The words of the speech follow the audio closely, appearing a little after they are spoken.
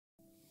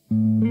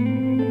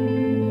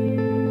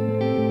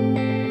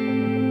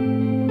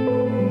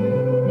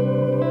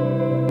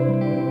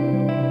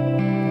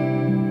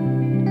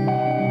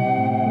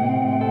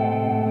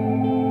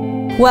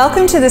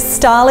Welcome to this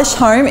stylish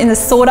home in the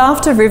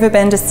sought-after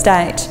Riverbend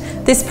Estate.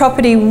 This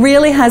property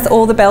really has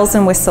all the bells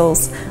and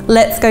whistles.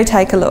 Let's go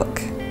take a look.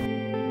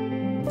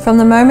 From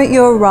the moment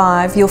you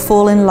arrive, you'll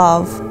fall in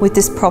love with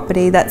this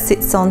property that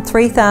sits on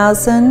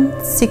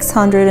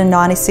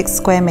 3,696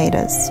 square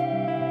metres.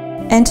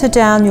 Enter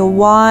down your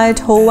wide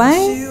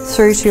hallway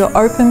through to your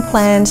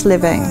open-planned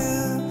living.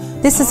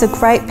 This is a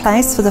great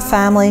place for the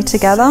family to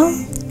gather.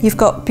 You've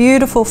got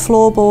beautiful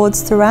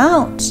floorboards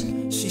throughout,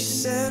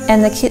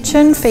 and the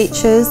kitchen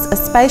features a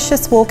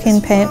spacious walk-in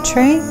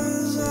pantry,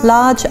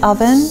 large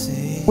oven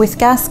with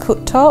gas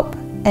cooktop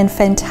and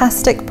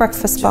fantastic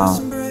breakfast bar.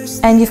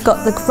 And you've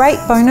got the great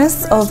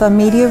bonus of a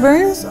media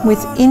room with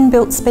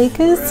inbuilt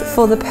speakers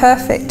for the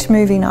perfect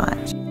movie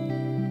night.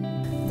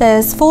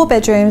 There's 4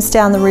 bedrooms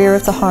down the rear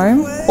of the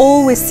home,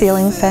 all with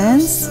ceiling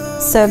fans,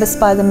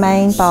 serviced by the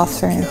main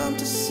bathroom.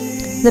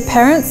 The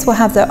parents will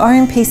have their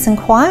own peace and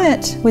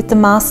quiet with the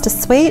master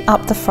suite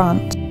up the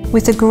front,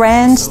 with a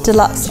grand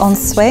deluxe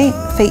ensuite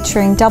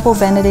featuring double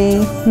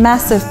vanity,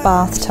 massive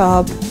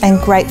bathtub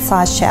and great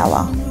size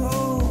shower.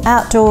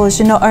 Outdoors,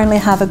 you not only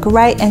have a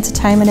great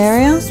entertainment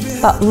area,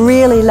 but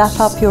really lap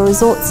up your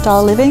resort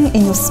style living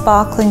in your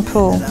sparkling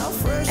pool.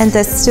 And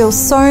there's still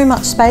so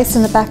much space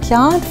in the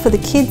backyard for the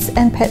kids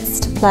and pets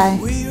to play.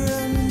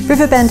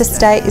 Riverbend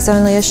Estate is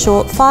only a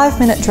short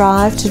 5-minute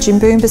drive to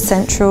Jimboomba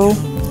Central,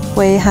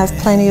 where you have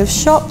plenty of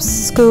shops,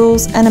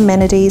 schools and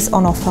amenities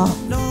on offer.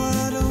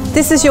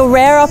 This is your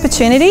rare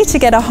opportunity to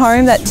get a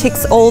home that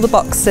ticks all the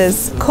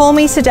boxes. Call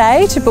me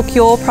today to book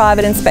your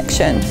private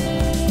inspection.